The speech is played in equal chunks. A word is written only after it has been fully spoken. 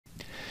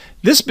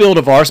This build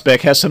of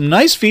RSpec has some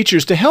nice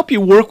features to help you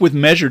work with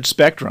measured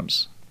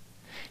spectrums.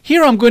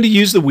 Here I'm going to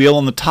use the wheel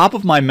on the top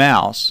of my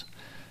mouse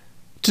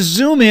to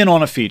zoom in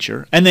on a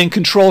feature and then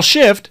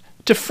Control-Shift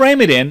to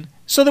frame it in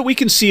so that we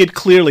can see it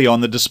clearly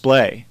on the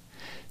display.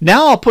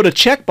 Now I'll put a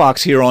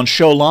checkbox here on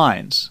Show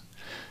Lines.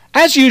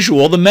 As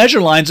usual, the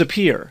measure lines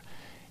appear.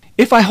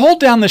 If I hold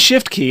down the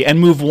Shift key and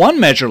move one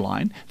measure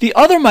line, the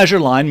other measure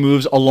line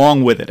moves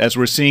along with it, as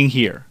we're seeing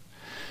here.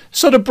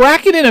 So to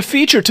bracket in a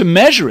feature to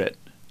measure it,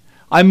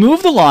 I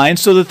move the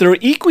lines so that they're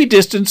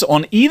equidistant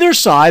on either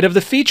side of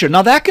the feature.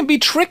 Now that can be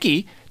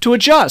tricky to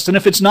adjust, and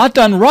if it's not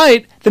done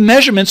right, the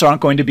measurements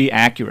aren't going to be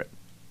accurate.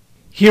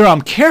 Here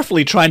I'm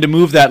carefully trying to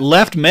move that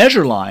left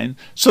measure line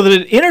so that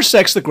it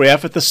intersects the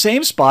graph at the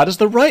same spot as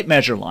the right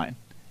measure line.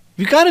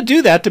 You've got to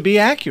do that to be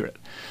accurate.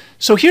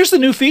 So here's the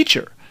new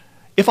feature.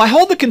 If I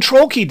hold the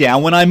Control key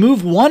down, when I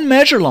move one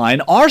measure line,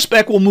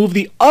 RSpec will move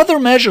the other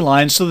measure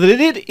line so that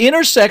it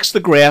intersects the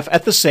graph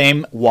at the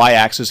same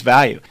y-axis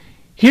value.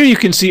 Here you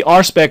can see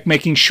RSpec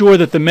making sure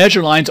that the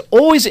measure lines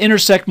always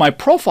intersect my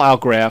profile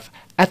graph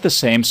at the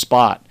same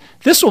spot.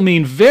 This will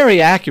mean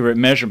very accurate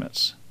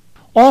measurements.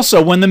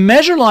 Also, when the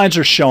measure lines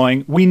are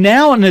showing, we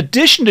now, in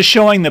addition to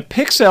showing the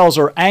pixels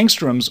or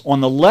angstroms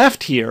on the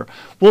left here,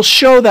 will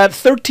show that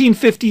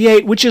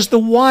 1358, which is the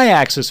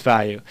y-axis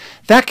value.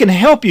 That can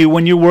help you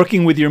when you're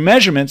working with your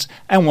measurements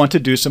and want to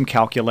do some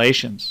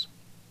calculations.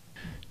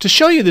 To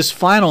show you this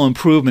final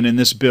improvement in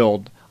this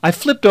build, I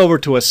flipped over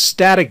to a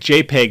static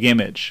JPEG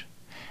image.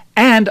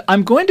 And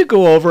I'm going to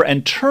go over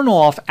and turn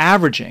off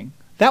averaging.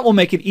 That will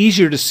make it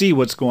easier to see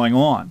what's going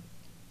on.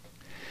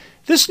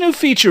 This new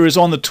feature is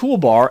on the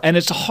toolbar, and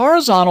it's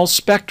horizontal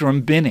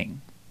spectrum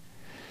binning.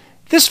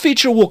 This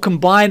feature will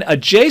combine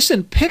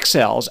adjacent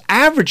pixels,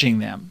 averaging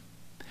them.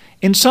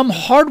 In some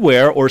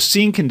hardware or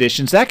scene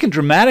conditions, that can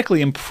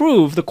dramatically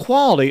improve the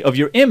quality of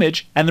your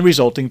image and the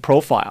resulting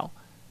profile.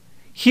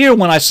 Here,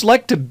 when I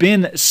select to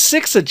bin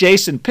 6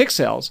 adjacent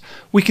pixels,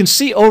 we can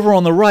see over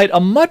on the right a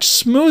much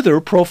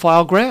smoother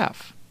profile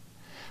graph.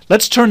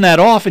 Let's turn that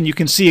off and you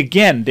can see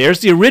again, there's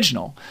the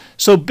original.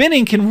 So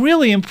binning can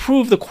really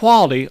improve the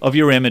quality of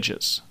your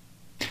images.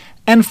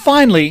 And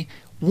finally,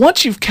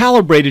 once you've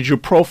calibrated your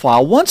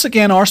profile, once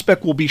again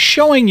RSpec will be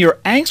showing your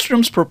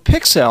angstroms per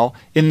pixel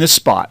in this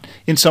spot.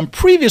 In some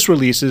previous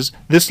releases,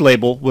 this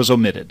label was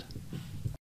omitted.